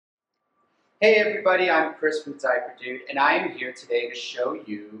Hey everybody, I'm Chris from Diaper Dude, and I am here today to show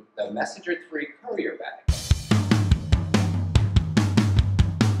you the Messenger III Courier bag.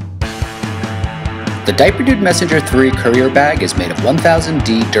 The Diaper Dude Messenger III Courier bag is made of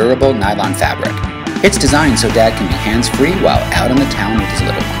 1000D durable nylon fabric. It's designed so Dad can be hands-free while out on the town with his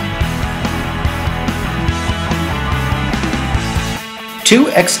little one. 2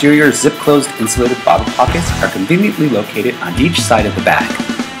 exterior zip-closed insulated bottle pockets are conveniently located on each side of the bag.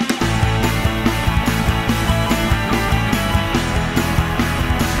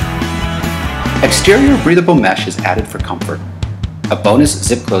 Exterior breathable mesh is added for comfort. A bonus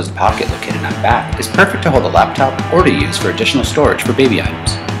zip-closed pocket located on the back is perfect to hold a laptop or to use for additional storage for baby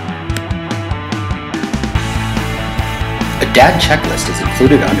items. A Dad checklist is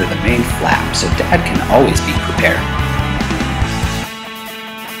included under the main flap so Dad can always be prepared.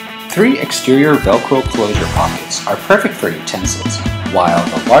 3 exterior Velcro closure pockets are perfect for utensils, while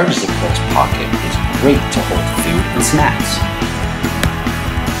the large zip-closed pocket is great to hold food and snacks.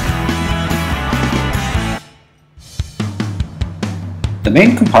 The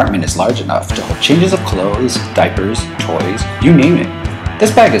main compartment is large enough to hold changes of clothes, diapers, toys, you name it. This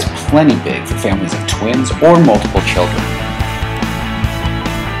bag is plenty big for families of twins or multiple children.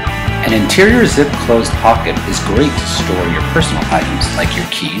 An interior zip-closed pocket is great to store your personal items like your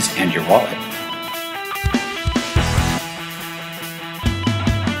keys and your wallet.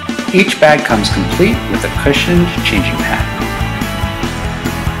 Each bag comes complete with a cushioned changing pad.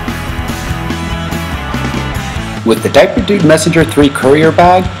 With the Diaper Dude Messenger III Courier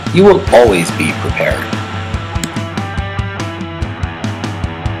bag, you will always be prepared.